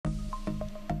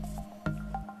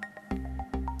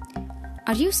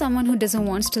Are you someone who doesn't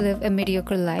want to live a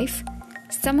mediocre life?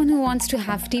 Someone who wants to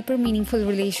have deeper, meaningful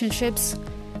relationships?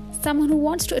 Someone who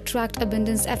wants to attract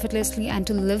abundance effortlessly and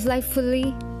to live life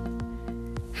fully?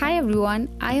 Hi everyone,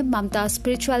 I am Mamta,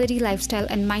 spirituality, lifestyle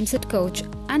and mindset coach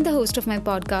and the host of my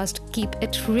podcast, Keep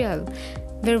It Real,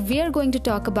 where we are going to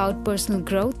talk about personal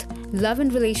growth, love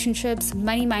and relationships,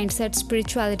 money mindset,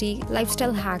 spirituality,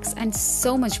 lifestyle hacks and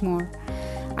so much more.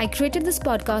 I created this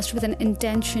podcast with an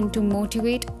intention to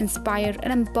motivate, inspire,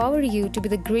 and empower you to be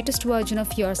the greatest version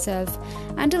of yourself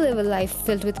and to live a life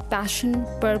filled with passion,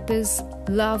 purpose,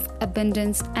 love,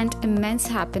 abundance, and immense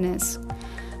happiness.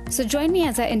 So join me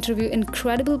as I interview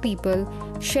incredible people,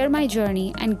 share my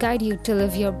journey, and guide you to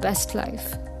live your best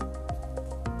life.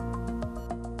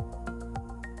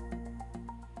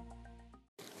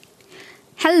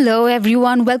 Hello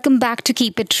everyone, welcome back to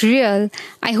Keep It Real.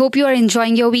 I hope you are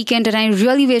enjoying your weekend and I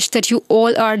really wish that you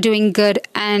all are doing good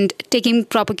and taking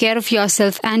proper care of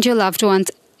yourself and your loved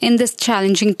ones in these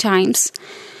challenging times.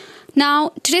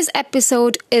 Now, today's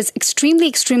episode is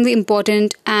extremely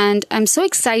important and I'm so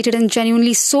excited and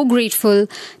genuinely so grateful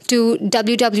to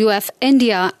WWF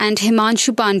India and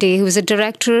Himanshu Pandey, who is a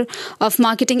Director of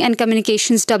Marketing and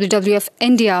Communications WWF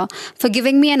India, for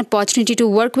giving me an opportunity to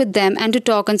work with them and to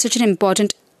talk on such an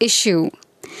important issue.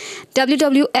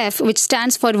 WWF, which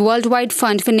stands for Worldwide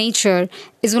Fund for Nature,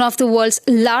 is one of the world's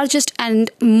largest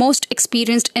and most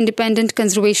experienced independent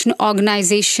conservation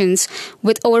organizations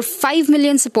with over 5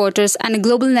 million supporters and a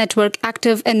global network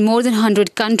active in more than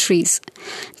 100 countries.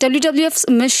 WWF's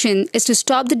mission is to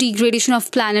stop the degradation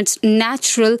of planet's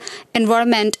natural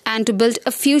environment and to build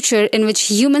a future in which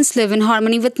humans live in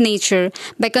harmony with nature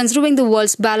by conserving the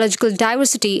world's biological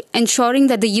diversity, ensuring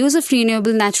that the use of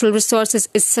renewable natural resources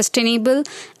is sustainable,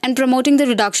 and promoting the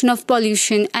reduction of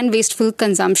pollution and wasteful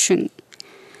consumption.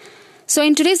 So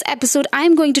in today's episode, I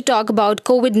am going to talk about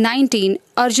COVID-19,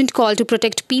 Urgent Call to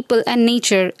Protect People and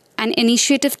Nature, an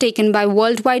initiative taken by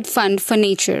Worldwide Fund for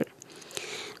Nature.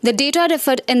 The data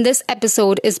referred in this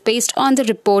episode is based on the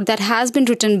report that has been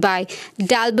written by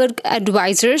Dalberg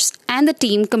Advisors and the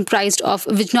team comprised of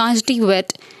Vijnanji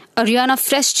Witt, Ariana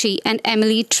Freschi, and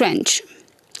Emily Trench.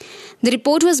 The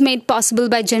report was made possible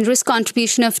by generous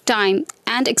contribution of time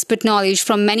and expert knowledge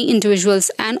from many individuals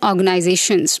and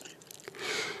organizations.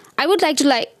 I would like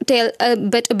to tell a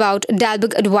bit about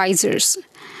Dalberg Advisors.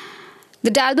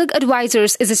 The Dalberg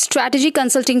Advisors is a strategy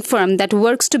consulting firm that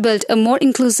works to build a more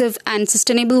inclusive and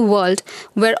sustainable world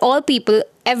where all people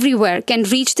everywhere can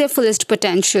reach their fullest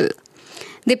potential.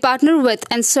 They partner with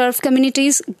and serve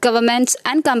communities, governments,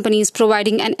 and companies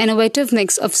providing an innovative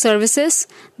mix of services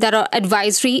that are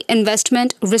advisory,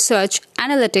 investment, research,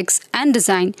 analytics, and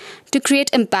design to create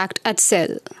impact at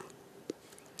scale.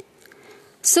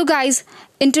 So guys,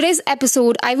 in today's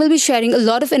episode, I will be sharing a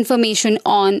lot of information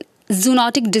on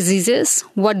zoonotic diseases,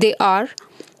 what they are,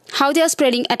 how they are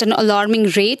spreading at an alarming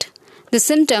rate, the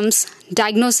symptoms,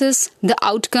 diagnosis, the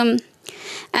outcome,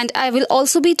 and I will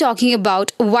also be talking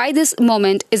about why this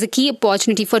moment is a key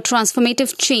opportunity for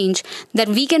transformative change that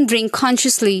we can bring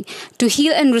consciously to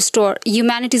heal and restore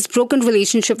humanity's broken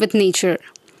relationship with nature.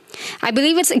 I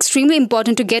believe it's extremely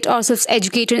important to get ourselves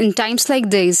educated in times like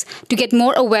these, to get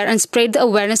more aware and spread the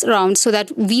awareness around so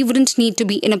that we wouldn't need to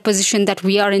be in a position that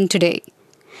we are in today.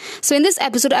 So in this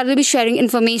episode, I will be sharing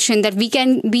information that we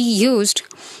can be used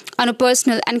on a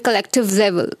personal and collective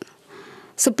level.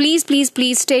 So please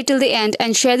stay till the end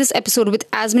and share this episode with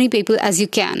as many people as you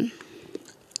can.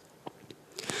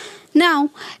 Now,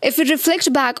 if we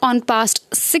reflect back on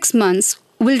past 6 months,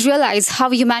 we'll realize how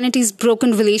humanity's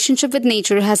broken relationship with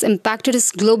nature has impacted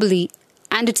us globally,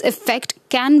 and its effect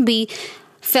can be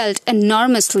felt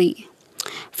enormously.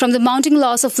 From the mounting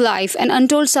loss of life and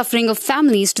untold suffering of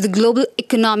families to the global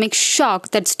economic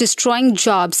shock that's destroying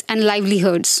jobs and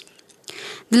livelihoods.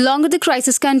 The longer the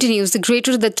crisis continues, the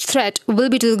greater the threat will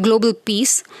be to the global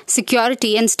peace,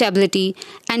 security, and stability.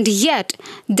 And yet,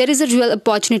 there is a real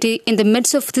opportunity in the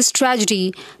midst of this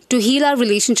tragedy to heal our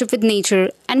relationship with nature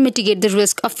and mitigate the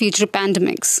risk of future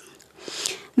pandemics.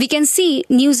 We can see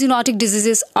new zoonotic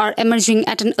diseases are emerging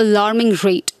at an alarming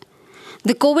rate.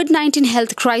 The COVID-19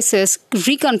 health crisis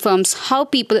reconfirms how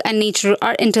people and nature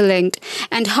are interlinked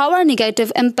and how our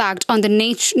negative impact on the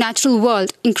natural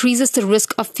world increases the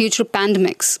risk of future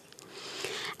pandemics.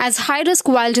 As high-risk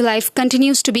wildlife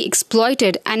continues to be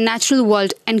exploited and natural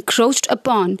world encroached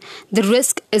upon, the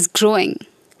risk is growing.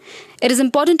 It is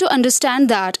important to understand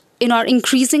that in our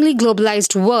increasingly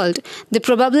globalized world, the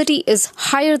probability is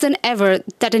higher than ever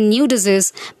that a new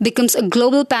disease becomes a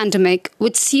global pandemic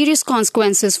with serious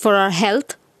consequences for our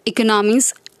health,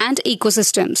 economies, and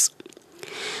ecosystems.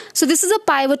 So this is a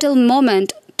pivotal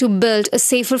moment to build a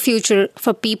safer future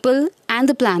for people and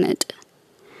the planet.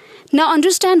 Now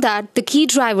understand that the key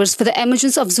drivers for the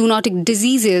emergence of zoonotic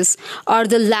diseases are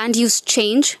the land use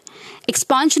change,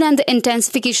 expansion and the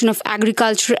intensification of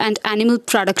agriculture and animal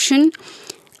production,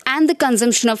 and the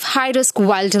consumption of high-risk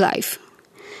wildlife.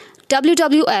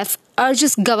 WWF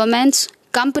urges governments,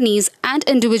 companies, and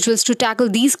individuals to tackle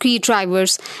these key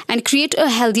drivers and create a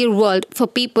healthier world for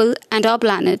people and our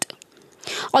planet.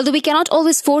 Although we cannot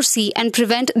always foresee and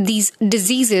prevent these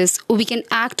diseases, we can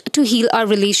act to heal our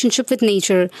relationship with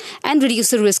nature and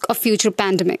reduce the risk of future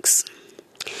pandemics.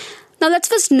 Now let's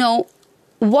first know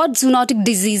what zoonotic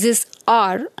diseases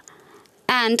are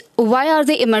and why are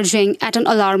they emerging at an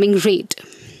alarming rate.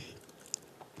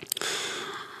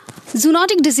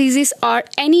 Zoonotic diseases are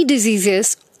any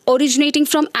diseases originating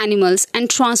from animals and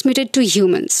transmitted to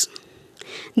humans.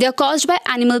 They are caused by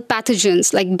animal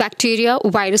pathogens like bacteria,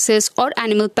 viruses, or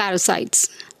animal parasites.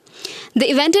 The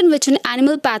event in which an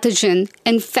animal pathogen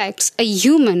infects a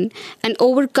human and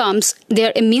overcomes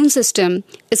their immune system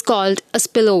is called a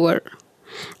spillover.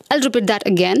 I'll repeat that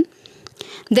again.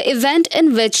 The event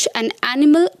in which an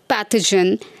animal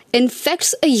pathogen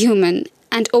infects a human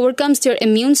and overcomes their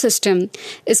immune system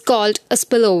is called a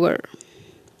spillover.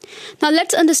 Now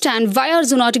let's understand why are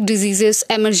zoonotic diseases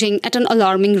emerging at an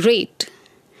alarming rate.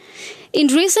 In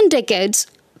recent decades,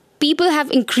 people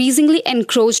have increasingly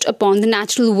encroached upon the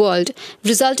natural world,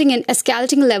 resulting in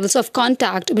escalating levels of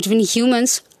contact between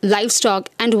humans, livestock,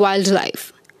 and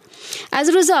wildlife. As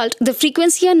a result, the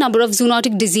frequency and number of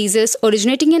zoonotic diseases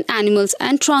originating in animals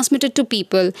and transmitted to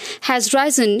people has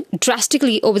risen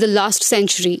drastically over the last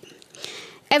century.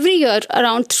 Every year,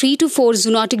 around 3 to 4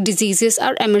 zoonotic diseases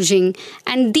are emerging,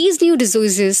 and these new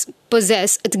diseases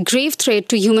possess a grave threat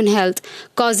to human health,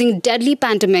 causing deadly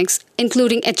pandemics,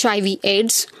 including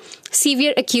HIV/AIDS,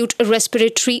 severe acute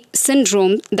respiratory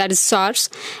syndrome, that is SARS,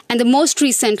 and the most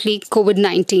recently,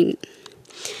 COVID-19.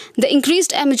 The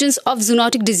increased emergence of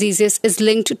zoonotic diseases is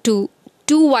linked to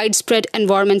two widespread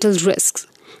environmental risks.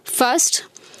 First,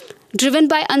 driven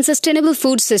by unsustainable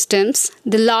food systems,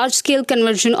 the large-scale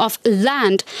conversion of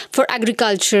land for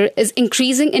agriculture is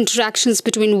increasing interactions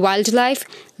between wildlife,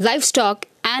 livestock,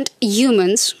 and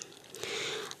humans.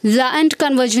 Land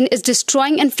conversion is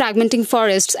destroying and fragmenting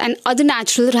forests and other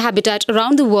natural habitat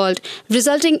around the world,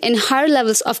 resulting in higher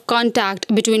levels of contact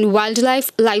between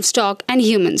wildlife, livestock, and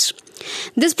humans.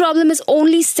 This problem is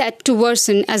only set to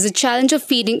worsen as the challenge of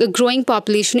feeding a growing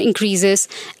population increases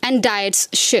and diets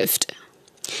shift.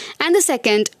 And the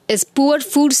second is poor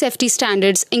food safety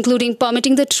standards, including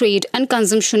permitting the trade and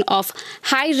consumption of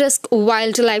high-risk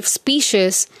wildlife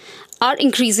species, are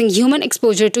increasing human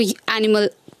exposure to animal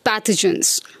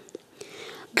pathogens.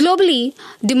 Globally,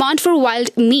 demand for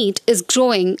wild meat is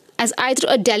growing as either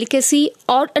a delicacy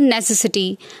or a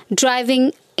necessity,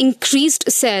 driving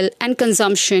increased sale and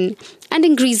consumption and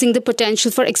increasing the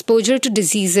potential for exposure to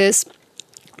diseases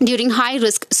during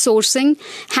high-risk sourcing,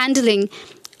 handling,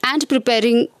 and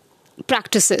preparing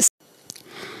practices.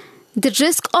 The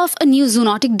risk of a new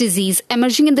zoonotic disease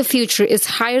emerging in the future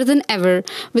is higher than ever,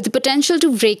 with the potential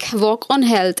to wreak havoc on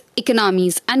health,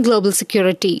 economies, and global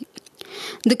security.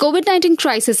 The COVID-19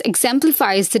 crisis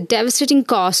exemplifies the devastating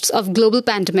costs of global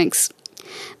pandemics.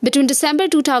 Between December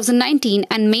 2019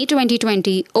 and May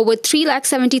 2020, over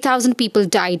 370,000 people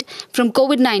died from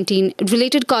COVID-19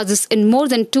 related causes in more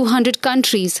than 200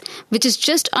 countries, which is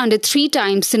just under 3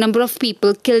 times the number of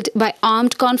people killed by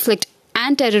armed conflict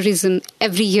and terrorism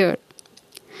every year.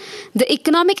 The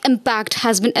economic impact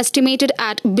has been estimated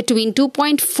at between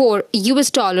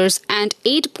 $2.4 and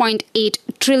 $8.8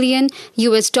 trillion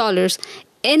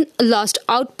in lost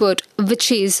output,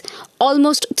 which is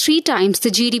almost 3 times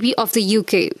the GDP of the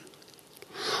UK.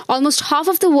 Almost half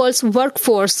of the world's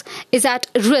workforce is at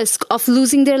risk of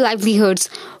losing their livelihoods,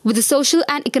 with the social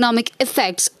and economic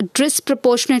effects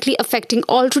disproportionately affecting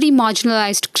already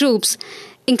marginalized groups,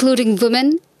 including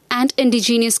women and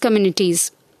indigenous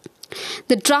communities.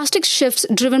 The drastic shifts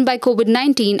driven by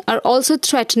COVID-19 are also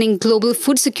threatening global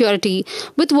food security,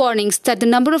 with warnings that the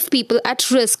number of people at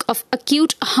risk of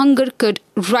acute hunger could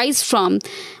rise from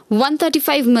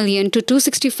 135 million to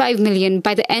 265 million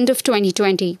by the end of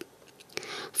 2020.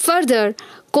 Further,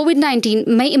 COVID-19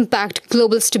 may impact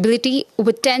global stability,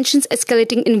 with tensions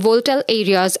escalating in volatile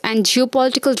areas and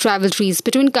geopolitical rivalries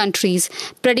between countries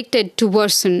predicted to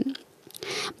worsen.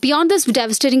 Beyond this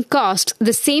devastating cost,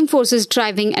 the same forces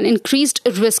driving an increased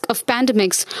risk of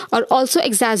pandemics are also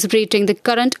exacerbating the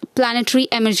current planetary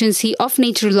emergency of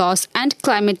nature loss and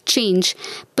climate change,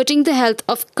 putting the health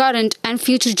of current and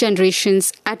future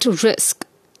generations at risk.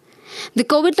 The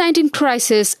COVID-19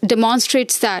 crisis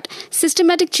demonstrates that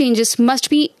systematic changes must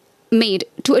be made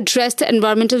to address the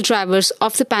environmental drivers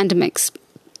of the pandemics.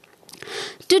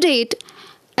 To date,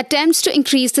 attempts to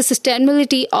increase the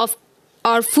sustainability of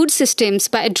our food systems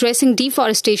by addressing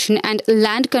deforestation and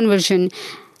land conversion,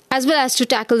 as well as to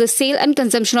tackle the sale and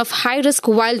consumption of high-risk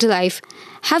wildlife,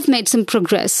 have made some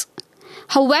progress.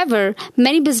 However,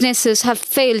 many businesses have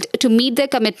failed to meet their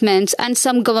commitments, and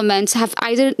some governments have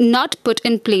either not put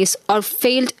in place or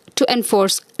failed to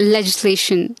enforce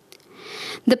legislation.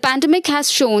 The pandemic has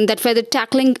shown that whether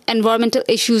tackling environmental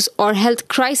issues or health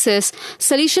crisis,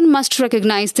 solution must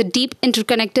recognize the deep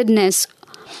interconnectedness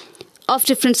of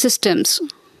different systems.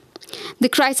 The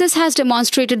crisis has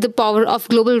demonstrated the power of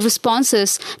global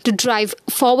responses to drive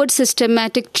forward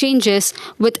systematic changes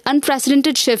with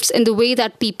unprecedented shifts in the way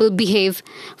that people behave,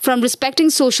 from respecting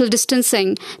social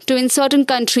distancing to, in certain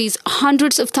countries,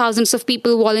 hundreds of thousands of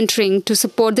people volunteering to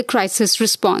support the crisis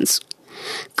response.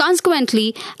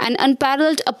 Consequently, an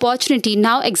unparalleled opportunity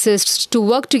now exists to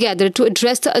work together to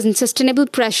address the unsustainable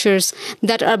pressures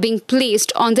that are being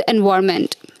placed on the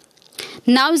environment.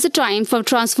 Now is the time for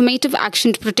transformative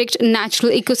action to protect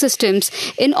natural ecosystems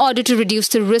in order to reduce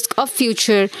the risk of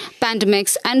future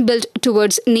pandemics and build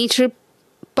towards nature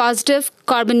positive,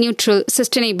 carbon neutral,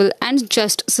 sustainable, and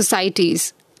just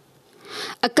societies.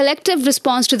 A collective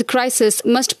response to the crisis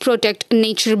must protect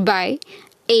nature by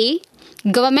A.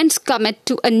 Governments commit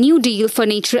to a new deal for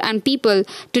nature and people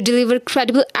to deliver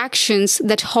credible actions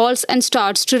that halts and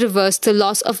starts to reverse the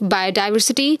loss of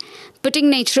biodiversity,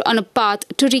 putting nature on a path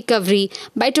to recovery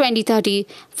by 2030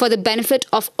 for the benefit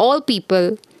of all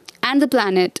people and the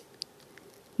planet.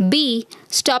 B.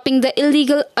 Stopping the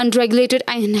illegal, unregulated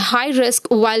and high-risk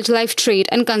wildlife trade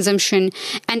and consumption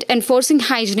and enforcing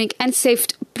hygienic and safe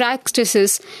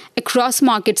practices across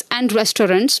markets and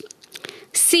restaurants.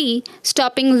 C.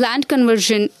 Stopping land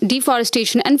conversion,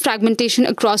 deforestation and fragmentation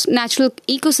across natural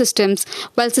ecosystems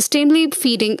while sustainably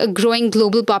feeding a growing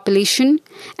global population.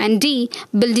 And D.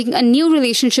 Building a new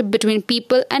relationship between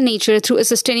people and nature through a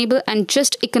sustainable and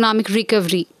just economic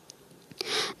recovery.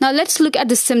 Now let's look at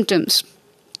the symptoms.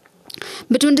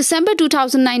 Between December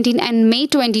 2019 and May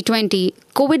 2020,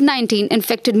 COVID-19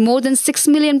 infected more than 6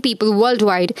 million people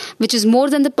worldwide, which is more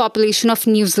than the population of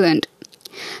New Zealand.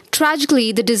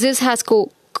 Tragically, the disease has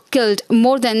killed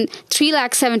more than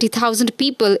 370,000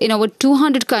 people in over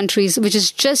 200 countries, which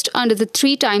is just under the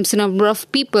 3 times the number of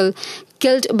people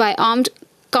killed by armed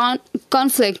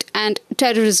conflict and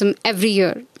terrorism every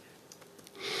year.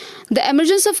 The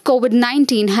emergence of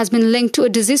COVID-19 has been linked to a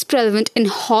disease prevalent in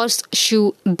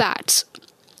horseshoe bats.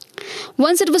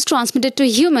 Once it was transmitted to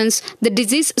humans, the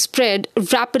disease spread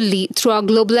rapidly through our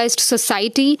globalized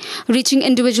society, reaching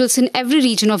individuals in every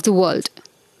region of the world.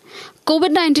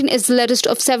 COVID-19 is the latest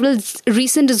of several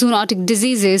recent zoonotic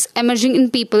diseases emerging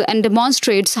in people and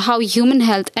demonstrates how human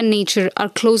health and nature are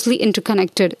closely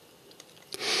interconnected.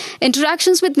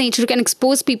 Interactions with nature can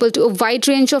expose people to a wide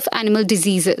range of animal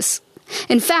diseases.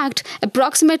 In fact,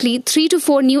 approximately 3 to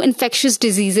 4 new infectious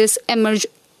diseases emerge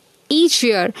each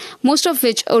year, most of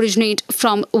which originate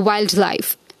from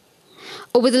wildlife.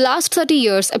 Over the last 30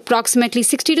 years, approximately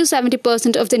 60 to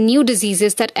 70% of the new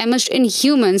diseases that emerged in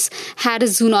humans had a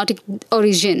zoonotic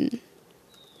origin.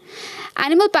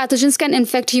 Animal pathogens can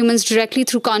infect humans directly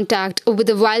through contact with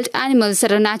the wild animals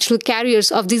that are natural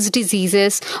carriers of these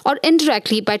diseases, or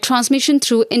indirectly by transmission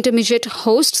through intermediate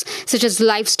hosts such as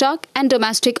livestock and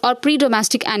domestic or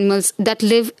pre-domestic animals that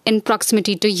live in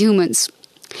proximity to humans.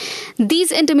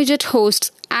 These intermediate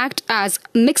hosts act as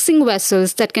mixing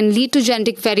vessels that can lead to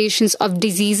genetic variations of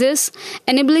diseases,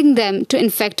 enabling them to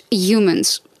infect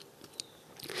humans.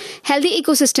 Healthy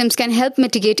ecosystems can help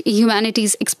mitigate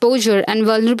humanity's exposure and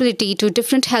vulnerability to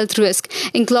different health risks,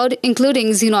 including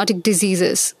zoonotic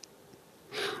diseases.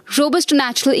 Robust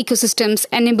natural ecosystems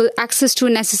enable access to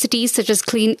necessities such as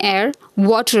clean air,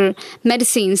 water,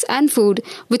 medicines, and food,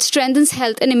 which strengthens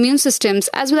health and immune systems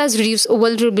as well as reduce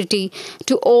vulnerability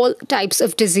to all types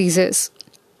of diseases.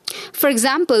 For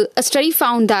example, a study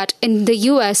found that in the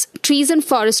US, trees and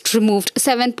forests removed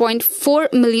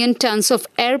 7.4 million tons of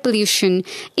air pollution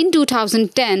in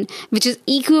 2010, which is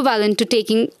equivalent to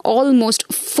taking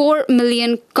almost 4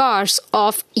 million cars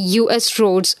off US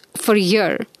roads for a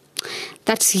year.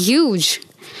 That's huge.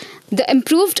 The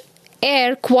improved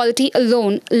air quality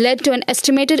alone led to an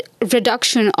estimated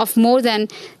reduction of more than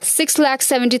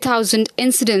 670,000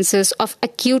 incidences of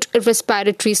acute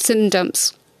respiratory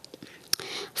symptoms.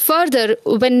 Further,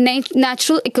 when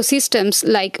natural ecosystems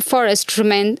like forests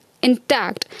remain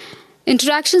intact,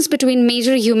 interactions between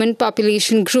major human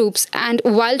population groups and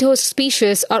wild host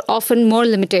species are often more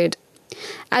limited.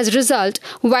 As a result,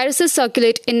 viruses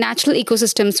circulate in natural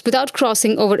ecosystems without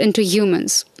crossing over into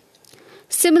humans.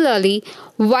 Similarly,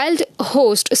 wild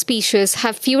host species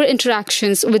have fewer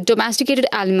interactions with domesticated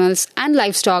animals and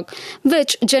livestock,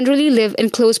 which generally live in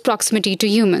close proximity to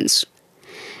humans.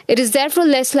 It is therefore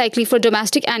less likely for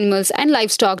domestic animals and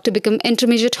livestock to become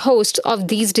intermediate hosts of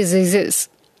these diseases.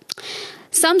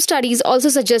 Some studies also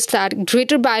suggest that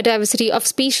greater biodiversity of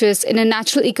species in a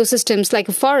natural ecosystems like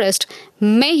a forest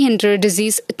may hinder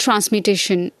disease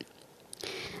transmutation.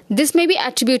 This may be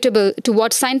attributable to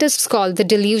what scientists call the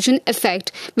delusion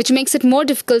effect, which makes it more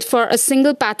difficult for a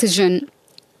single pathogen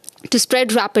to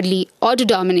spread rapidly or to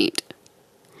dominate.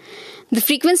 The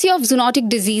frequency of zoonotic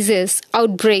diseases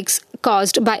outbreaks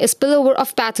caused by a spillover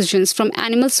of pathogens from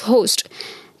animals' host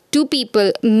to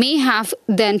people may have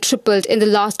then tripled in the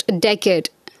last decade.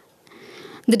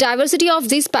 The diversity of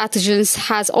these pathogens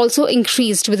has also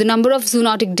increased, with the number of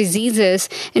zoonotic diseases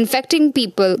infecting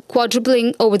people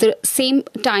quadrupling over the same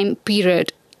time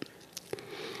period.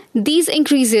 These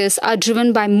increases are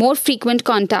driven by more frequent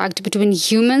contact between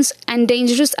humans and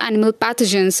dangerous animal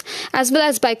pathogens, as well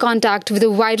as by contact with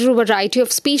a wider variety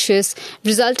of species,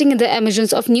 resulting in the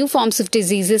emergence of new forms of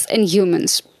diseases in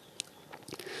humans.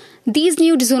 These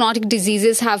new zoonotic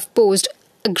diseases have posed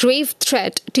a grave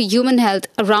threat to human health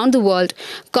around the world,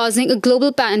 causing a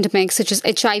global pandemic such as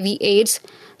HIV/AIDS,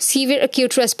 severe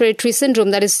acute respiratory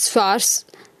syndrome that is SARS,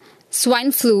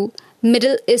 swine flu,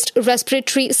 Middle East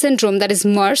respiratory syndrome that is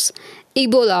MERS,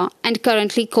 Ebola, and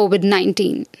currently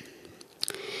COVID-19.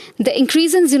 The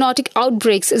increase in zoonotic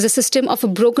outbreaks is a symptom of a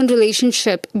broken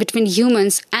relationship between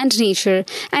humans and nature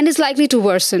and is likely to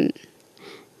worsen.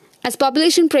 As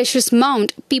population pressures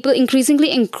mount, people increasingly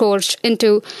encroach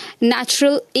into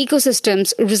natural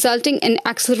ecosystems, resulting in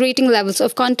accelerating levels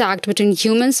of contact between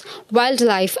humans,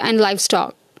 wildlife, and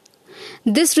livestock.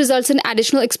 This results in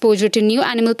additional exposure to new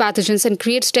animal pathogens and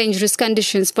creates dangerous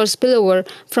conditions for spillover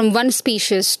from one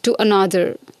species to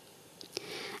another.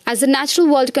 As the natural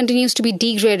world continues to be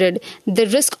degraded, the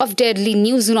risk of deadly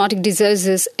new zoonotic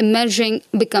diseases emerging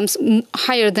becomes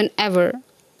higher than ever.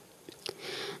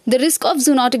 The risk of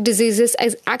zoonotic diseases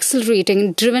is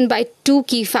accelerating, driven by two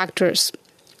key factors.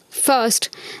 First,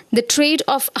 the trade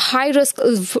of high-risk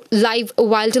live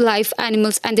wildlife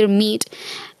animals and their meat,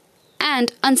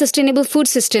 and unsustainable food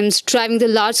systems driving the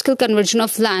large-scale conversion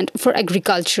of land for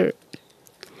agriculture.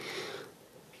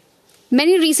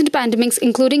 Many recent pandemics,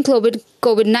 including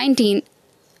COVID-19,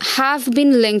 have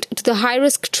been linked to the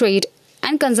high-risk trade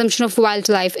and consumption of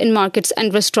wildlife in markets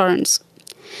and restaurants.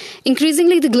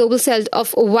 Increasingly, the global sale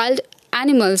of wild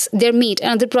animals, their meat,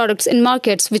 and other products in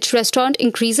markets which restaurant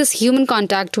increases human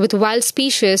contact with wild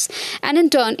species and in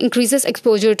turn increases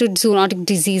exposure to zoonotic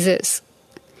diseases.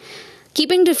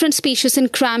 Keeping different species in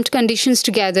cramped conditions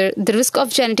together, the risk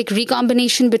of genetic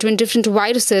recombination between different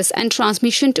viruses and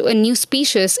transmission to a new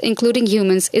species, including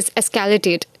humans, is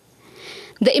escalated.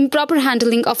 The improper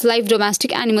handling of live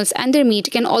domestic animals and their meat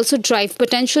can also drive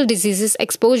potential diseases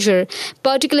exposure,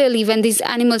 particularly when these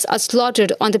animals are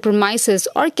slaughtered on the premises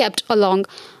or kept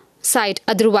alongside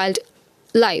other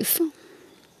wildlife.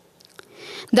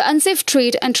 The unsafe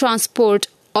trade and transport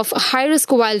of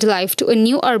high-risk wildlife to a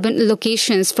new urban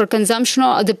locations for consumption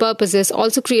or other purposes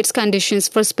also creates conditions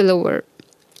for spillover.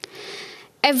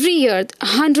 Every year,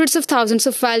 hundreds of thousands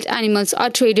of wild animals are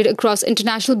traded across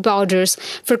international borders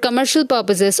for commercial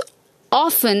purposes,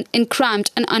 often in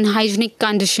cramped and unhygienic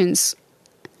conditions.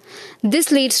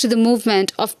 This leads to the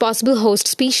movement of possible host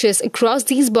species across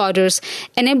these borders,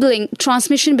 enabling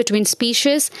transmission between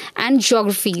species and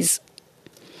geographies.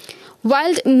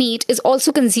 Wild meat is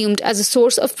also consumed as a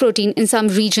source of protein in some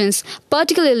regions,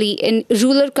 particularly in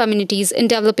rural communities in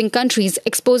developing countries,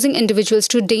 exposing individuals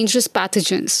to dangerous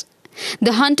pathogens.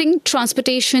 The hunting,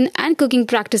 transportation, and cooking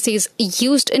practices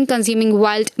used in consuming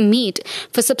wild meat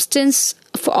for subsistence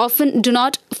often do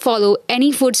not follow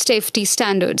any food safety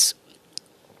standards.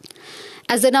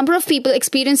 As the number of people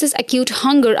experiences acute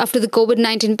hunger after the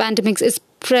COVID-19 pandemic is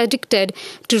predicted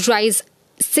to rise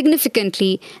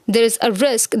significantly, there is a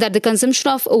risk that the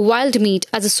consumption of wild meat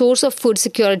as a source of food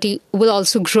security will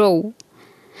also grow.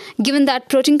 Given that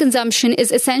protein consumption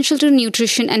is essential to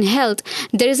nutrition and health,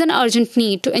 there is an urgent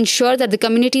need to ensure that the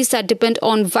communities that depend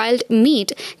on wild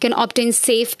meat can obtain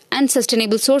safe and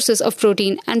sustainable sources of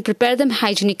protein and prepare them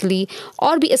hygienically,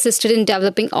 or be assisted in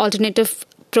developing alternative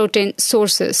protein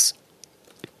sources.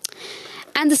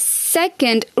 And the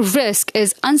second risk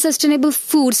is unsustainable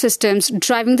food systems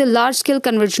driving the large-scale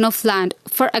conversion of land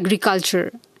for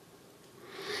agriculture.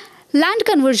 Land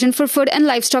conversion for food and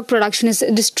livestock production is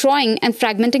destroying and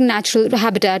fragmenting natural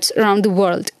habitats around the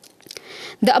world.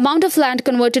 The amount of land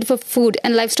converted for food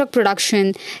and livestock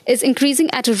production is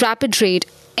increasing at a rapid rate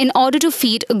in order to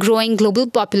feed a growing global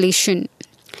population.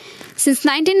 Since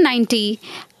 1990,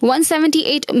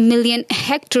 178 million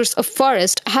hectares of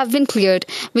forest have been cleared,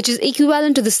 which is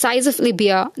equivalent to the size of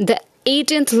Libya, the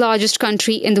 18th largest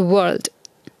country in the world.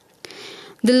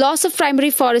 The loss of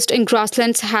primary forest and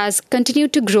grasslands has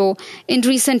continued to grow in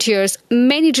recent years,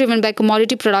 mainly driven by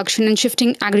commodity production and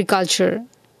shifting agriculture.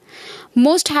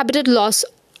 Most habitat loss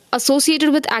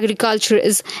associated with agriculture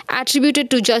is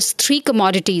attributed to just three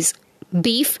commodities: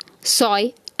 beef,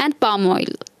 soy, and palm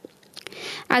oil.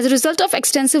 As a result of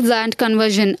extensive land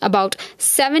conversion, about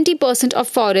 70% of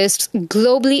forests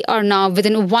globally are now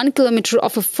within 1 kilometer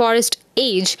of a forest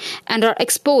age and are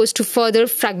exposed to further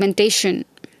fragmentation.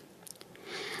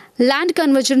 Land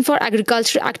conversion for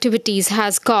agricultural activities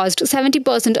has caused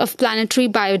 70% of planetary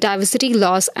biodiversity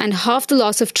loss and half the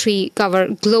loss of tree cover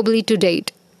globally to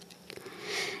date.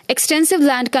 Extensive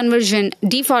land conversion,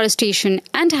 deforestation,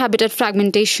 and habitat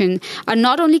fragmentation are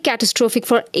not only catastrophic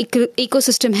for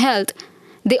ecosystem health,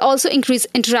 they also increase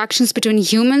interactions between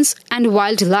humans and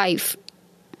wildlife.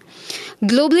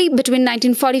 Globally, between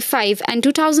 1945 and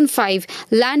 2005,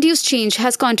 land use change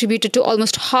has contributed to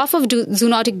almost half of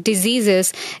zoonotic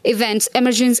diseases events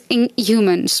emerging in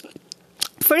humans.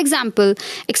 For example,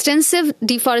 extensive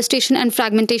deforestation and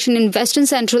fragmentation in Western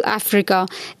Central Africa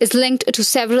is linked to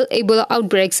several Ebola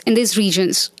outbreaks in these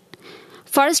regions.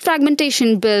 Forest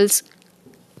fragmentation builds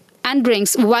and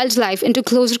brings wildlife into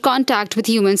closer contact with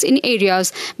humans in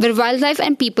areas where wildlife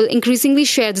and people increasingly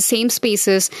share the same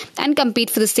spaces and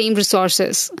compete for the same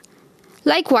resources.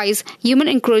 Likewise, human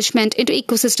encroachment into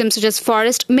ecosystems such as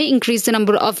forest may increase the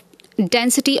number of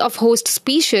density of host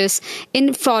species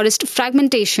in forest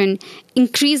fragmentation,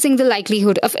 increasing the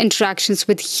likelihood of interactions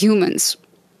with humans.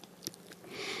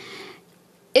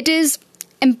 It is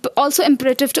also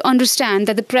imperative to understand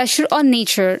that the pressure on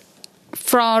nature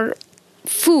for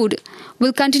food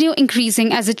will continue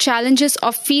increasing as the challenges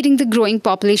of feeding the growing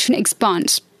population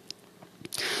expands.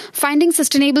 Finding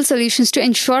sustainable solutions to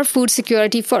ensure food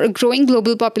security for a growing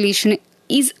global population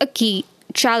is a key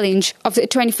challenge of the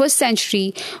 21st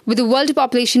century, with the world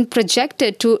population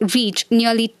projected to reach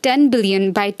nearly 10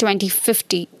 billion by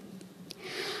 2050.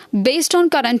 Based on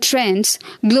current trends,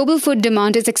 global food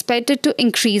demand is expected to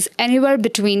increase anywhere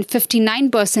between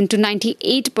 59% to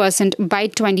 98% by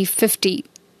 2050.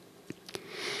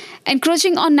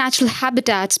 Encroaching on natural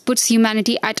habitats puts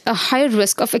humanity at a higher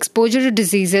risk of exposure to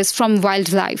diseases from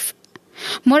wildlife.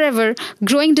 Moreover,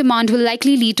 growing demand will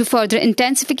likely lead to further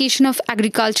intensification of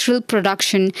agricultural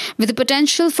production, with the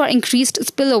potential for increased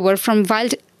spillover from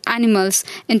wild animals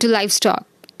into livestock.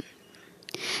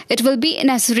 It will be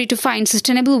necessary to find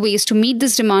sustainable ways to meet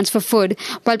these demands for food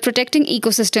while protecting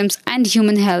ecosystems and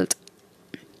human health.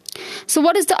 So,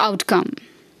 what is the outcome?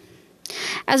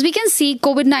 As we can see,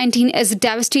 COVID-19 is a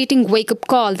devastating wake-up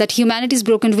call that humanity's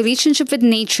broken relationship with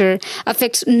nature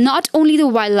affects not only the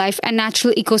wildlife and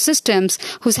natural ecosystems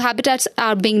whose habitats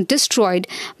are being destroyed,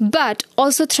 but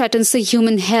also threatens the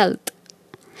human health.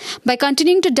 By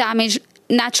continuing to damage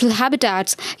natural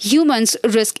habitats, humans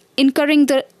risk incurring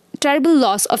the terrible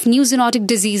loss of new zoonotic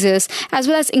diseases as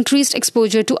well as increased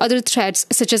exposure to other threats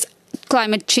such as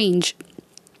climate change.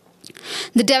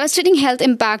 The devastating health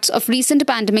impacts of recent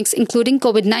pandemics, including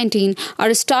COVID-19, are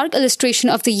a stark illustration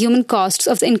of the human costs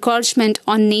of the encroachment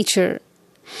on nature.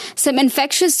 Some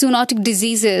infectious zoonotic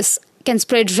diseases can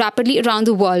spread rapidly around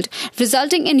the world,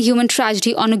 resulting in human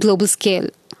tragedy on a global scale.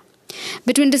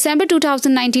 Between December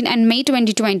 2019 and May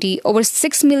 2020, over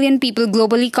 6 million people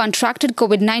globally contracted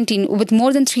COVID-19, with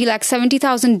more than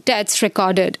 370,000 deaths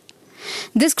recorded.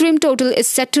 This grim total is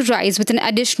set to rise, with an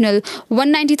additional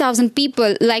 190,000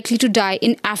 people likely to die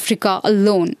in Africa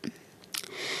alone.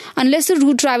 Unless the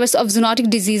root drivers of zoonotic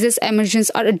diseases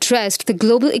emergence are addressed, the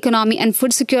global economy and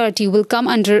food security will come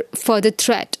under further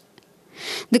threat.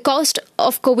 The cost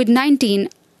of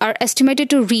COVID-19 are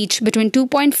estimated to reach between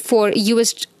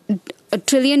 2.4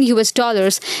 trillion US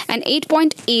dollars and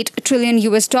 8.8 trillion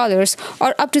US dollars,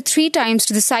 or up to 3 times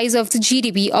to the size of the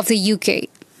GDP of the UK.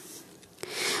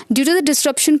 Due to the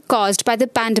disruption caused by the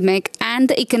pandemic and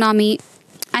the economy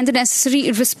and the necessary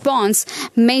response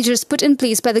measures put in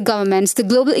place by the governments, the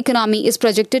global economy is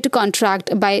projected to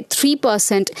contract by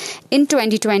 3% in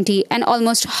 2020, and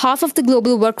almost half of the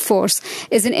global workforce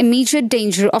is in immediate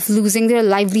danger of losing their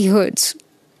livelihoods.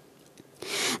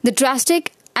 The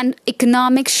drastic and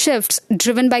economic shifts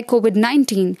driven by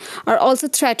COVID-19 are also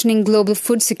threatening global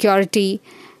food security,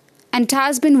 and it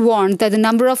has been warned that the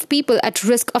number of people at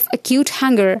risk of acute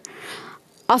hunger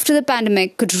after the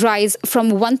pandemic could rise from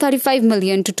 135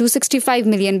 million to 265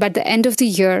 million by the end of the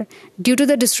year due to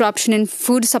the disruption in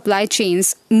food supply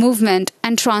chains, movement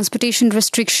and transportation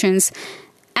restrictions,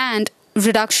 and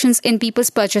reductions in people's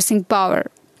purchasing power.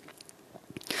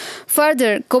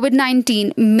 Further,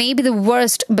 COVID-19 may be the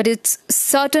worst, but it's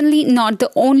certainly not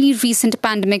the only recent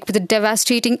pandemic with a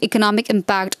devastating economic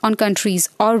impact on countries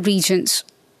or regions.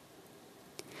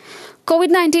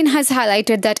 COVID-19 has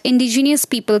highlighted that indigenous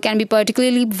people can be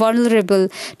particularly vulnerable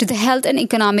to the health and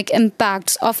economic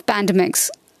impacts of pandemics.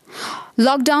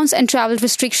 Lockdowns and travel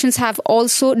restrictions have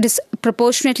also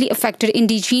disproportionately affected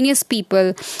indigenous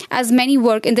people, as many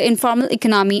work in the informal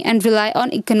economy and rely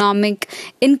on economic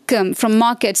income from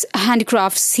markets,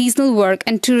 handicrafts, seasonal work,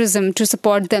 and tourism to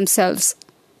support themselves.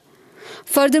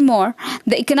 Furthermore,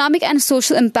 the economic and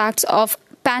social impacts of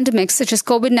pandemics such as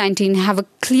COVID-19 have a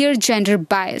clear gender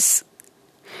bias.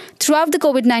 Throughout the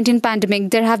COVID-19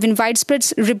 pandemic, there have been widespread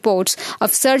reports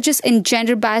of surges in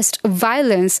gender-based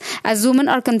violence as women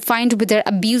are confined with their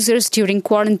abusers during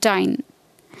quarantine.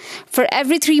 For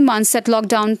every 3 months that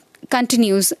lockdown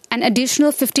continues, an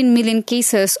additional 15 million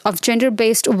cases of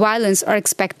gender-based violence are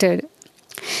expected.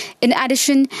 In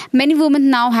addition, many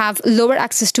women now have lower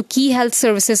access to key health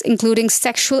services including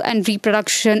sexual and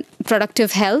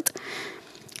reproductive health,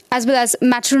 as well as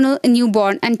maternal,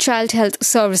 newborn, and child health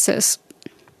services.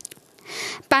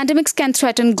 Pandemics can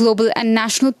threaten global and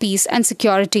national peace and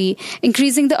security,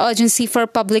 increasing the urgency for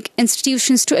public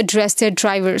institutions to address their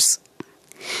drivers.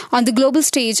 On the global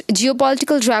stage,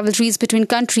 geopolitical rivalries between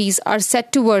countries are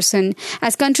set to worsen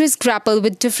as countries grapple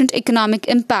with different economic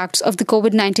impacts of the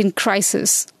COVID-19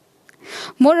 crisis.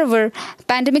 Moreover,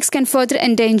 pandemics can further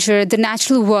endanger the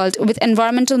natural world, with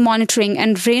environmental monitoring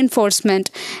and reinforcement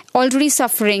already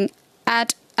suffering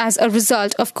as a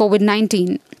result of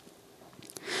COVID-19.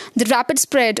 The rapid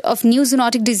spread of new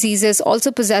zoonotic diseases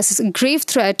also poses a grave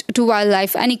threat to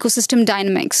wildlife and ecosystem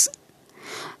dynamics.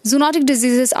 Zoonotic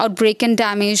diseases outbreak can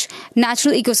damage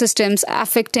natural ecosystems,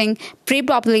 affecting prey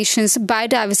populations,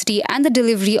 biodiversity, and the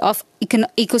delivery of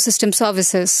ecosystem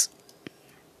services.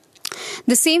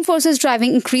 The same forces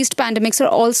driving increased pandemics are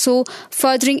also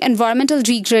furthering environmental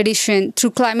degradation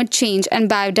through climate change and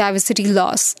biodiversity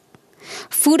loss.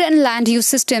 Food and land use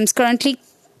systems currently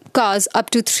cause up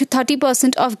to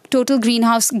 30% of total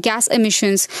greenhouse gas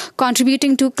emissions,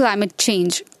 contributing to climate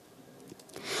change.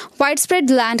 Widespread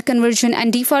land conversion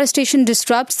and deforestation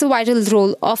disrupts the vital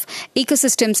role of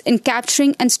ecosystems in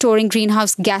capturing and storing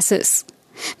greenhouse gases.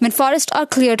 When forests are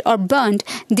cleared or burned,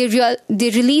 they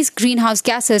release greenhouse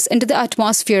gases into the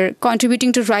atmosphere,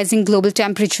 contributing to rising global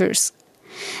temperatures.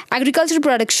 Agricultural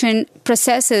production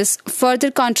processes further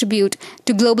contribute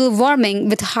to global warming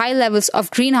with high levels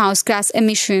of greenhouse gas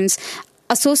emissions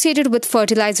associated with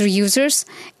fertilizer users,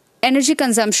 energy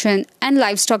consumption, and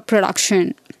livestock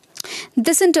production.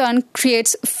 This in turn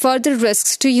creates further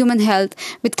risks to human health,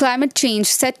 with climate change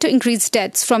set to increase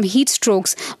deaths from heat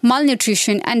strokes,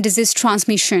 malnutrition, and disease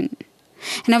transmission.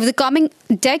 And over the coming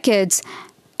decades,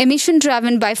 emissions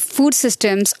driven by food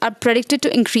systems are predicted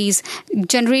to increase,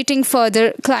 generating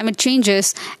further climate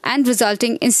changes and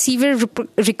resulting in severe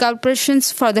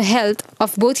repercussions for the health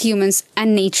of both humans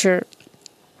and nature.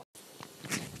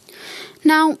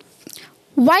 Now,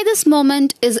 why this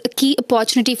moment is a key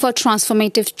opportunity for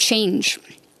transformative change?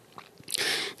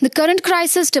 The current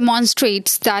crisis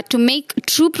demonstrates that to make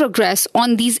true progress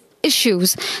on these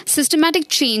issues, systematic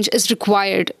change is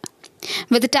required.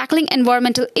 Whether tackling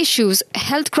environmental issues,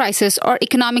 health crisis, or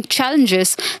economic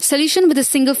challenges, solutions with a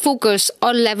single focus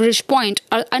or leverage point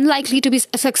are unlikely to be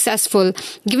successful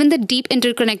given the deep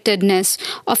interconnectedness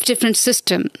of different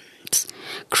systems.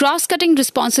 Cross-cutting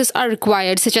responses are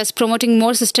required, such as promoting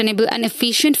more sustainable and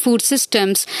efficient food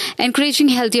systems, encouraging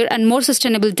healthier and more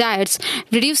sustainable diets,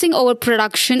 reducing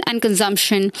overproduction and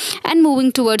consumption, and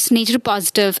moving towards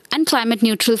nature-positive and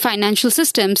climate-neutral financial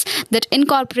systems that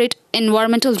incorporate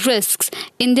environmental risks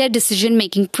in their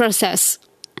decision-making process.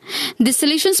 These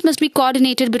solutions must be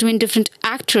coordinated between different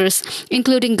actors,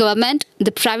 including government,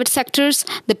 the private sectors,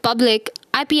 the public,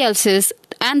 IPLCs,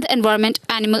 and the environment,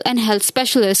 animal, and health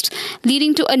specialists,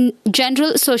 leading to a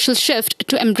general social shift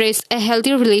to embrace a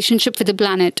healthier relationship with the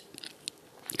planet.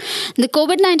 The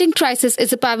COVID-19 crisis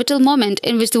is a pivotal moment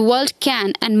in which the world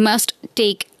can and must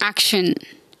take action.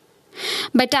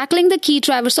 By tackling the key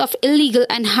drivers of illegal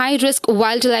and high-risk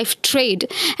wildlife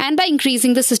trade, and by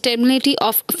increasing the sustainability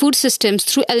of food systems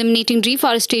through eliminating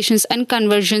deforestation and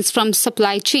conversions from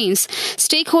supply chains,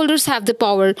 stakeholders have the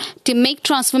power to make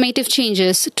transformative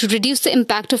changes to reduce the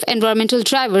impact of environmental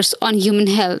drivers on human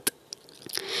health.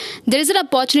 There is an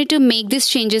opportunity to make these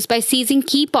changes by seizing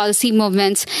key policy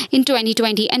movements in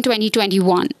 2020 and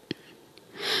 2021.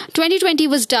 2020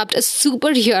 was dubbed a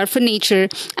super year for nature,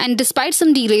 and despite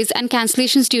some delays and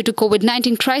cancellations due to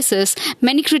COVID-19 crisis,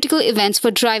 many critical events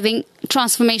for driving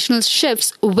transformational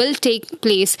shifts will take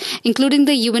place, including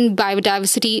the UN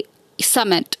Biodiversity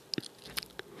Summit.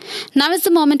 Now is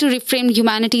the moment to reframe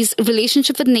humanity's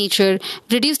relationship with nature,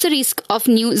 reduce the risk of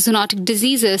new zoonotic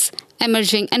diseases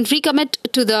emerging, and recommit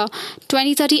to the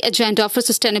 2030 Agenda for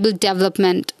Sustainable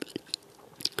Development.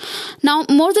 Now,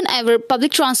 more than ever,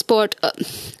 public support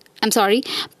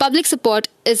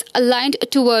is aligned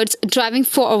towards driving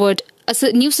forward a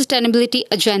new sustainability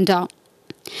agenda.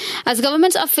 As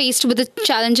governments are faced with the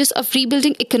challenges of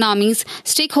rebuilding economies,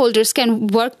 stakeholders can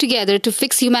work together to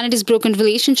fix humanity's broken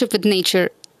relationship with nature.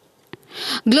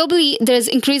 Globally, there is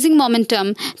increasing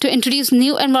momentum to introduce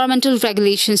new environmental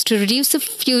regulations to reduce the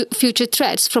future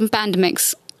threats from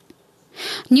pandemics.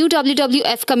 New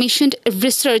WWF commissioned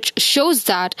research shows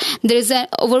that there is an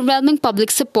overwhelming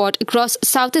public support across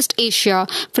Southeast Asia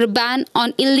for a ban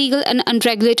on illegal and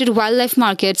unregulated wildlife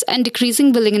markets and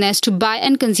decreasing willingness to buy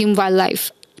and consume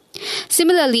wildlife.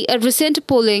 Similarly, a recent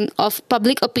polling of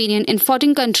public opinion in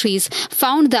 14 countries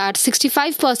found that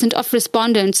 65% of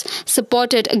respondents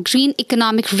supported a green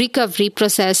economic recovery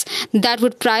process that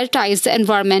would prioritize the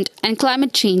environment and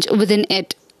climate change within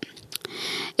it.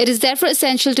 It is therefore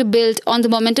essential to build on the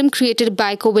momentum created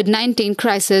by COVID-19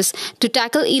 crisis to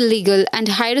tackle illegal and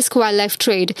high-risk wildlife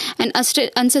trade and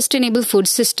unsustainable food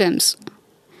systems.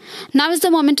 Now is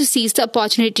the moment to seize the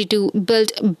opportunity to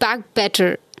build back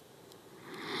better.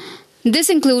 This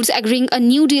includes agreeing a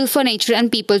new deal for nature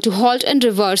and people to halt and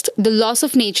reverse the loss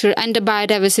of nature and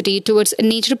biodiversity towards a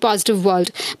nature-positive world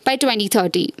by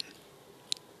 2030.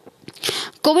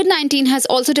 COVID-19 has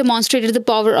also demonstrated the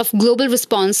power of global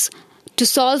response to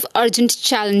solve urgent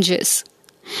challenges.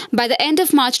 By the end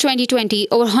of March 2020,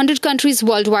 over 100 countries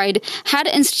worldwide had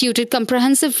instituted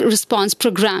comprehensive response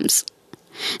programs.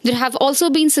 There have also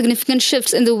been significant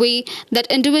shifts in the way that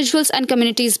individuals and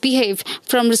communities behave,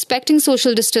 from respecting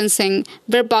social distancing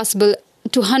where possible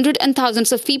to hundreds and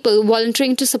thousands of people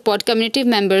volunteering to support community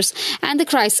members and the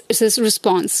crisis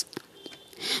response.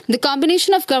 The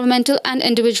combination of governmental and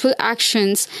individual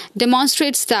actions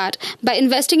demonstrates that by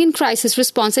investing in crisis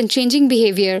response and changing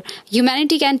behavior,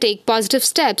 humanity can take positive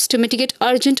steps to mitigate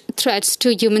urgent threats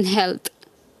to human health.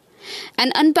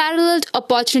 An unparalleled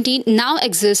opportunity now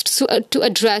exists to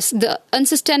address the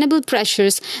unsustainable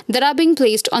pressures that are being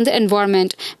placed on the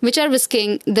environment, which are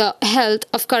risking the health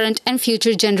of current and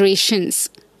future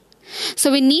generations.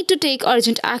 So we need to take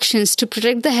urgent actions to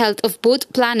protect the health of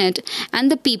both planet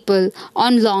and the people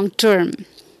on long term.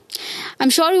 I'm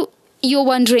sure you're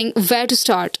wondering where to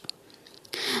start.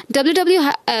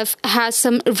 WWF has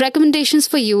some recommendations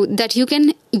for you that you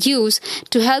can use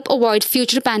to help avoid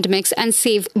future pandemics and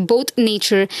save both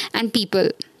nature and people.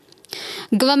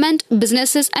 Government,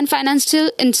 businesses, and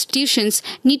financial institutions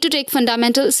need to take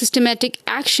fundamental systematic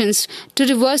actions to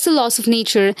reverse the loss of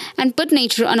nature and put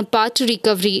nature on a path to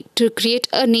recovery to create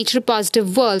a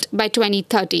nature-positive world by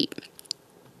 2030.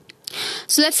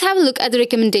 So let's have a look at the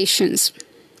recommendations.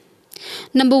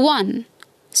 Number 1.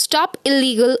 Stop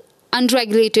illegal,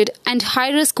 unregulated, and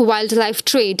high-risk wildlife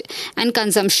trade and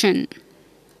consumption.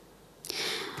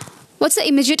 What's the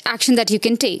immediate action that you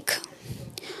can take?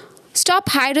 Stop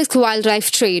high-risk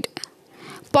wildlife trade.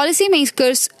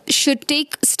 Policymakers should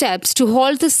take steps to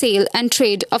halt the sale and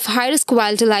trade of high-risk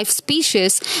wildlife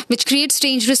species, which creates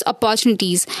dangerous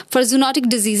opportunities for zoonotic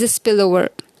diseases spillover.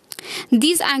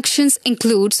 These actions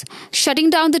include shutting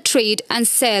down the trade and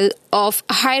sale of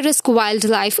high-risk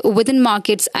wildlife within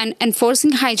markets and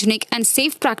enforcing hygienic and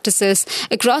safe practices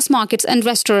across markets and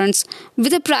restaurants,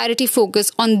 with a priority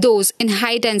focus on those in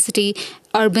high-density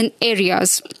urban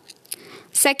areas.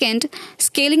 Second,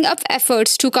 scaling up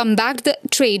efforts to combat the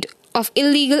trade of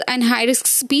illegal and high-risk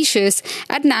species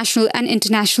at national and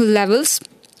international levels.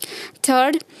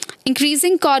 Third,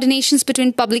 increasing coordinations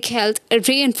between public health,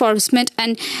 reinforcement,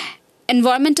 and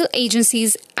environmental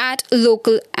agencies at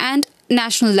local and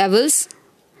national levels.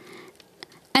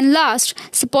 And last,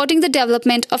 supporting the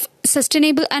development of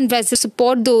sustainable and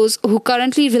support those who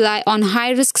currently rely on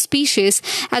high-risk species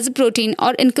as a protein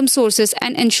or income sources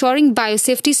and ensuring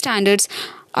biosafety standards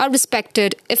are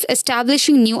respected if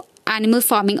establishing new animal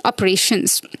farming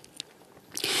operations.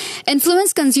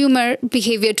 Influence consumer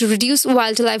behavior to reduce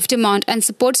wildlife demand and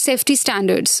support safety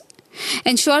standards.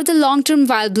 Ensure the long-term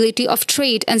viability of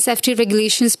trade and safety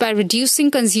regulations by reducing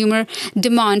consumer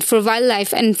demand for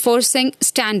wildlife and enforcing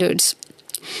standards.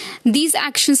 These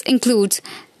actions include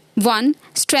 1.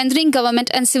 Strengthening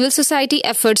government and civil society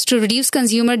efforts to reduce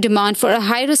consumer demand for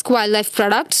high-risk wildlife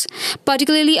products,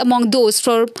 particularly among those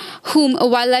for whom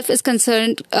wildlife is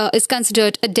considered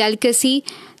a delicacy,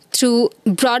 through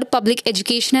broad public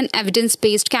education and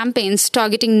evidence-based campaigns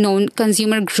targeting known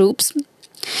consumer groups.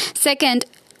 Second,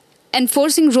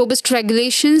 enforcing robust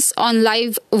regulations on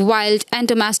live, wild, and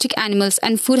domestic animals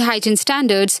and food hygiene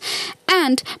standards.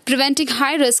 and preventing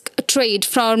high-risk trade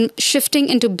from shifting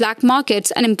into black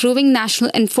markets and improving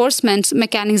national enforcement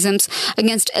mechanisms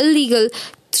against illegal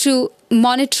through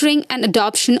monitoring and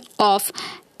adoption of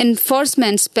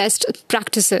enforcement's best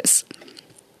practices.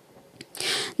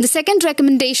 The second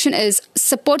recommendation is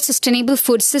support sustainable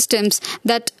food systems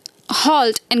that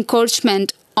halt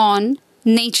encroachment on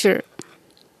nature.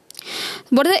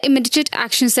 What are the immediate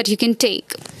actions that you can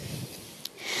take?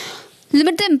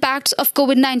 Limit the impacts of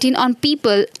COVID-19 on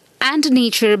people and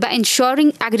nature by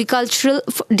ensuring agricultural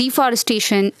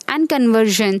deforestation and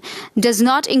conversion does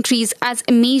not increase as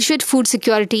immediate food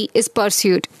security is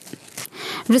pursued.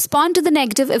 Respond to the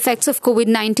negative effects of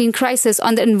COVID-19 crisis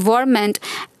on the environment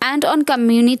and on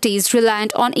communities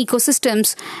reliant on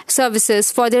ecosystems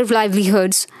services for their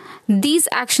livelihoods. These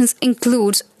actions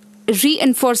include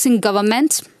reinforcing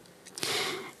government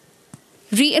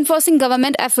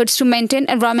efforts to maintain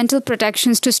environmental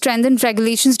protections, to strengthen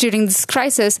regulations during this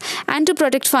crisis, and to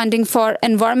protect funding for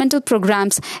environmental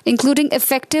programs, including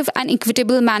effective and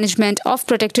equitable management of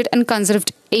protected and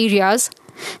conserved areas.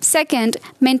 Second,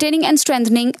 maintaining and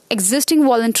strengthening existing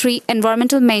voluntary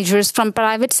environmental measures from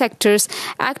private sectors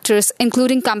actors,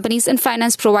 including companies and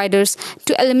finance providers,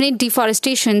 to eliminate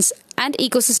deforestation and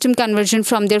ecosystem conversion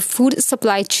from their food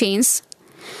supply chains.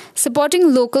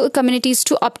 Supporting local communities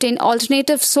to obtain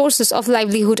alternative sources of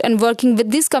livelihood and working with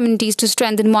these communities to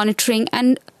strengthen monitoring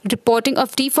and reporting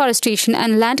of deforestation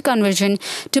and land conversion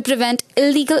to prevent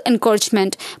illegal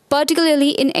encroachment, particularly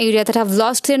in areas that have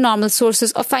lost their normal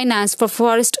sources of finance for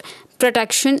forest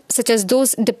protection, such as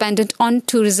those dependent on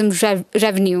tourism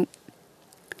revenue.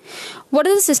 What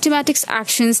are the systematic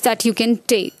actions that you can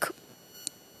take?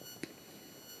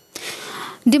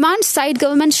 Demand side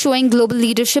governments showing global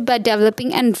leadership by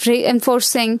developing and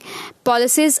reinforcing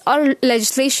policies or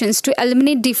legislations to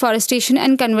eliminate deforestation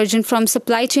and conversion from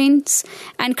supply chains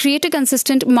and create a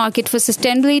consistent market for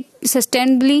sustainably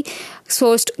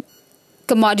sourced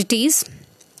commodities.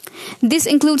 This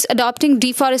includes adopting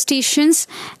deforestation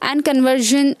and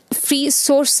conversion-free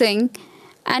sourcing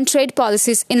and trade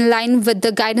policies in line with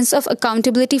the guidance of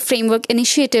Accountability Framework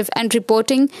Initiative and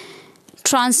reporting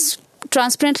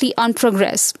transparently on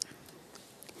progress.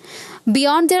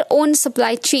 Beyond their own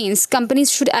supply chains,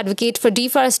 companies should advocate for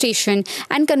deforestation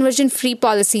and conversion-free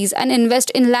policies and invest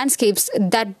in landscapes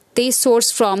that they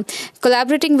source from,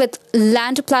 collaborating with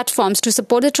land platforms to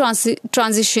support the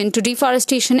transition to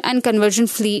deforestation and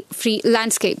conversion-free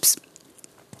landscapes.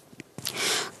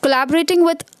 Collaborating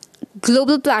with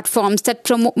global platforms that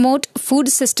promote food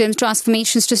systems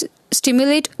transformations to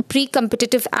stimulate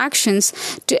pre-competitive actions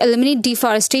to eliminate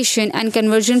deforestation and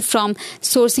conversion from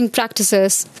sourcing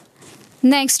practices.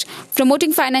 Next,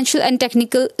 promoting financial and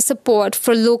technical support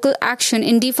for local action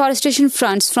in deforestation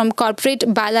fronts from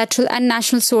corporate, bilateral, and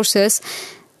national sources.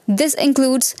 This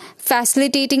includes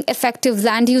facilitating effective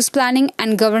land use planning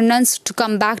and governance to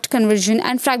combat conversion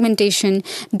and fragmentation,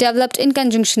 developed in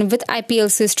conjunction with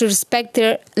IPLCs to respect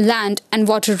their land and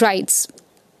water rights.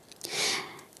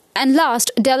 And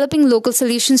last, developing local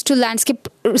solutions to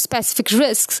landscape-specific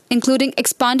risks, including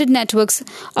expanded networks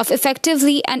of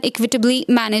effectively and equitably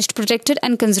managed protected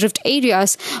and conserved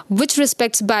areas, which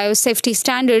respects biosafety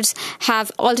standards,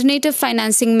 have alternative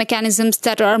financing mechanisms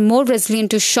that are more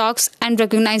resilient to shocks, and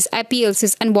recognize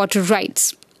IPLCs and water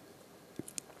rights.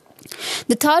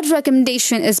 The third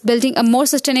recommendation is building a more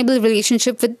sustainable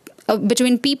relationship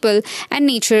between people and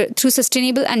nature through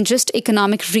sustainable and just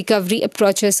economic recovery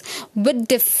approaches with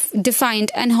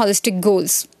defined and holistic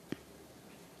goals.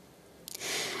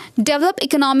 Develop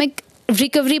economic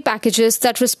recovery packages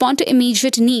that respond to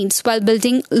immediate needs while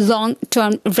building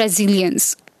long-term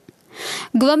resilience.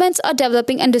 Governments are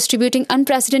developing and distributing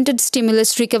unprecedented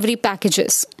stimulus recovery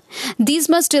packages. These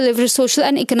must deliver social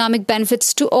and economic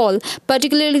benefits to all,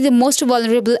 particularly the most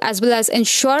vulnerable, as well as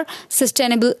ensure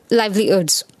sustainable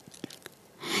livelihoods.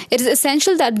 It is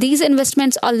essential that these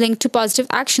investments are linked to positive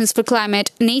actions for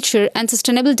climate, nature, and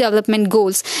sustainable development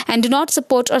goals and do not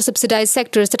support or subsidize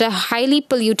sectors that are highly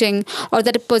polluting or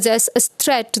that possess a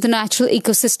threat to the natural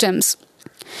ecosystems.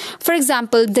 For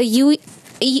example, the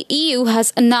EU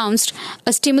has announced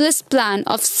a stimulus plan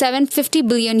of €750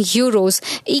 billion,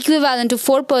 equivalent to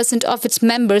 4% of its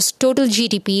members' total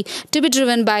GDP, to be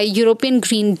driven by European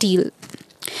Green Deal.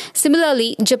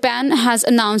 Similarly, Japan has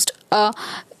announced a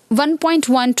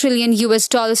 $1.1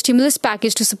 trillion stimulus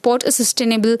package to support a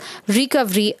sustainable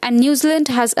recovery, and New Zealand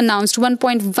has announced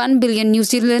 $1.1 billion New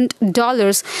Zealand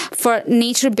dollars for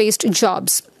nature-based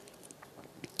jobs.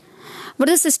 What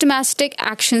are the systematic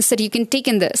actions that you can take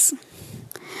in this?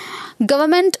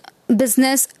 Government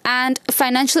business, and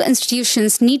financial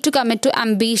institutions need to commit to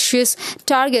ambitious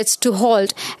targets to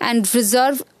halt and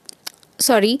reverse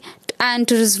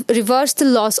the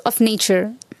loss of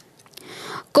nature.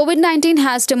 COVID-19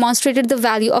 has demonstrated the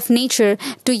value of nature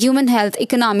to human health,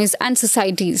 economies, and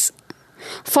societies.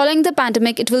 Following the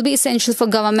pandemic, it will be essential for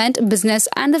government, business,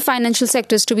 and the financial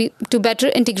sectors to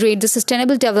better integrate the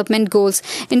sustainable development goals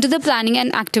into the planning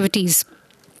and activities.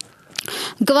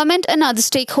 Government and other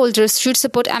stakeholders should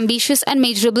support ambitious and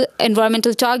measurable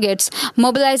environmental targets,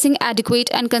 mobilizing adequate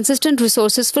and consistent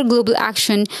resources for global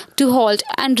action to halt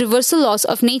and reverse the loss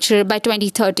of nature by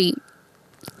 2030.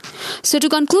 So to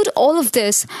conclude all of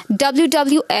this,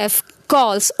 WWF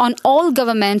calls on all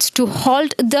governments to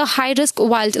halt the high-risk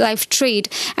wildlife trade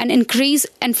and increase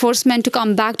enforcement to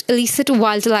combat illicit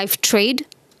wildlife trade.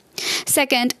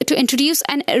 Second, to introduce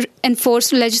and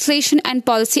enforce legislation and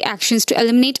policy actions to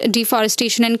eliminate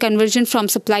deforestation and conversion from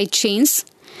supply chains.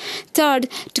 Third,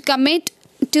 to commit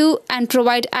to and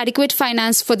provide adequate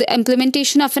finance for the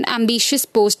implementation of an ambitious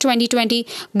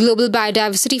post-2020 global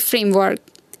biodiversity framework.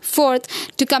 Fourth,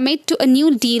 to commit to a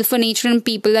new deal for nature and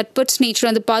people that puts nature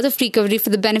on the path of recovery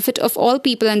for the benefit of all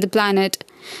people and the planet.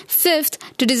 Fifth,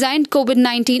 to design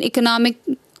COVID-19 economic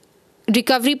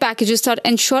recovery packages that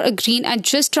ensure a green and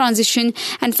just transition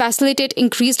and facilitate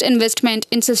increased investment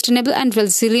in sustainable and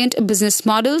resilient business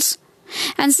models.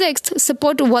 And sixth,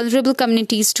 support vulnerable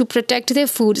communities to protect their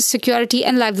food security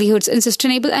and livelihoods in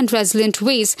sustainable and resilient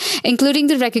ways, including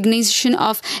the recognition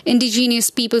of indigenous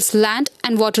peoples' land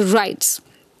and water rights.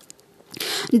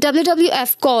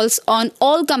 WWF calls on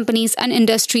all companies and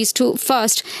industries to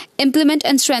first, implement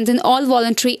and strengthen all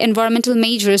voluntary environmental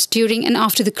measures during and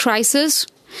after the crisis.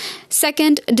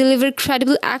 Second, deliver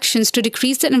credible actions to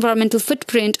decrease the environmental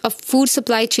footprint of food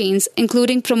supply chains,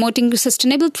 including promoting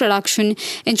sustainable production,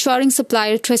 ensuring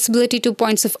supplier traceability to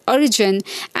points of origin,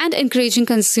 and encouraging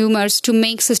consumers to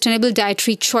make sustainable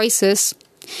dietary choices.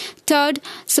 Third,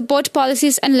 support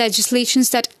policies and legislations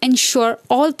that ensure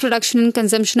all production and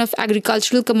consumption of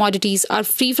agricultural commodities are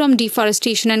free from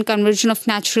deforestation and conversion of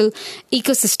natural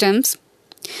ecosystems.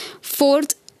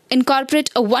 Fourth, incorporate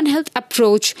a One Health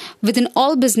approach within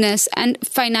all business and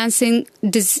financing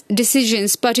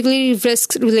decisions, particularly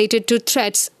risks related to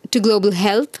threats to global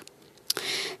health.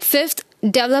 Fifth,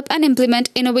 develop and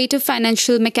implement innovative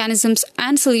financial mechanisms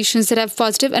and solutions that have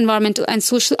positive environmental and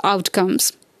social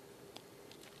outcomes.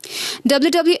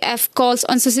 WWF calls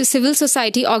on civil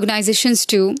society organizations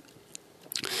to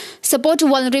support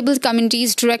vulnerable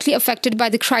communities directly affected by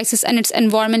the crisis and its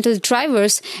environmental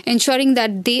drivers, ensuring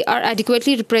that they are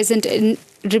adequately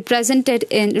represented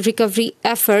in recovery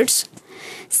efforts.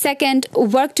 Second,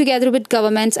 work together with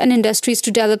governments and industries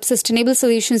to develop sustainable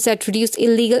solutions that reduce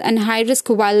illegal and high-risk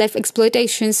wildlife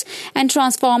exploitations and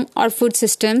transform our food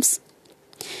systems.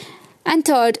 And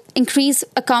third, increase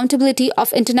accountability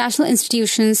of international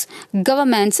institutions,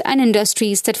 governments, and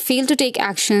industries that fail to take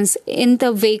actions in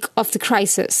the wake of the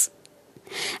crisis.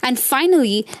 And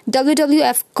finally,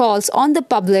 WWF calls on the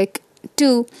public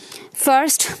to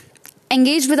first,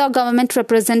 engage with our government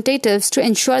representatives to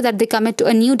ensure that they commit to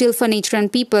a new deal for nature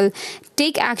and people,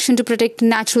 take action to protect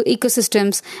natural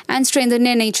ecosystems, and strengthen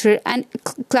their nature and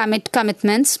climate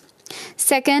commitments.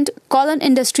 Second, call on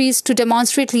industries to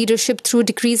demonstrate leadership through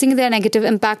decreasing their negative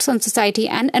impacts on society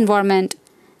and environment.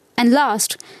 And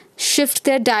last, shift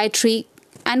their dietary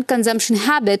and consumption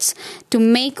habits to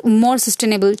make more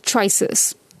sustainable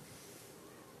choices.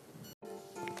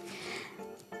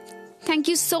 Thank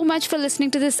you so much for listening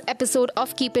to this episode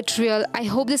of Keep It Real. I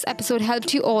hope this episode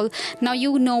helped you all. Now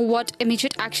you know what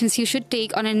immediate actions you should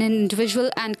take on an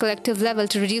individual and collective level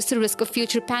to reduce the risk of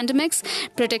future pandemics,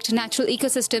 protect natural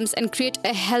ecosystems, and create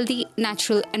a healthy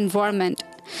natural environment.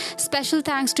 Special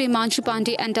thanks to Himanshu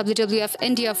Pandey and WWF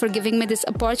India for giving me this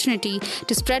opportunity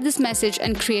to spread this message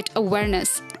and create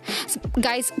awareness. So,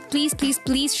 guys,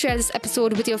 please share this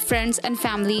episode with your friends and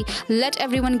family. Let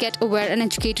everyone get aware and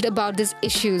educated about these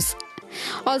issues.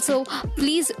 Also,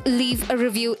 please leave a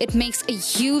review. It makes a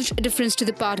huge difference to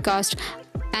the podcast.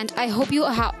 And I hope you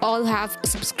all have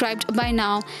subscribed by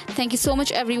now. Thank you so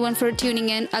much, everyone, for tuning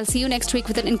in. I'll see you next week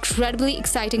with an incredibly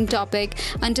exciting topic.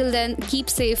 Until then, keep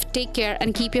safe, take care,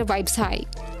 and keep your vibes high.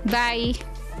 Bye.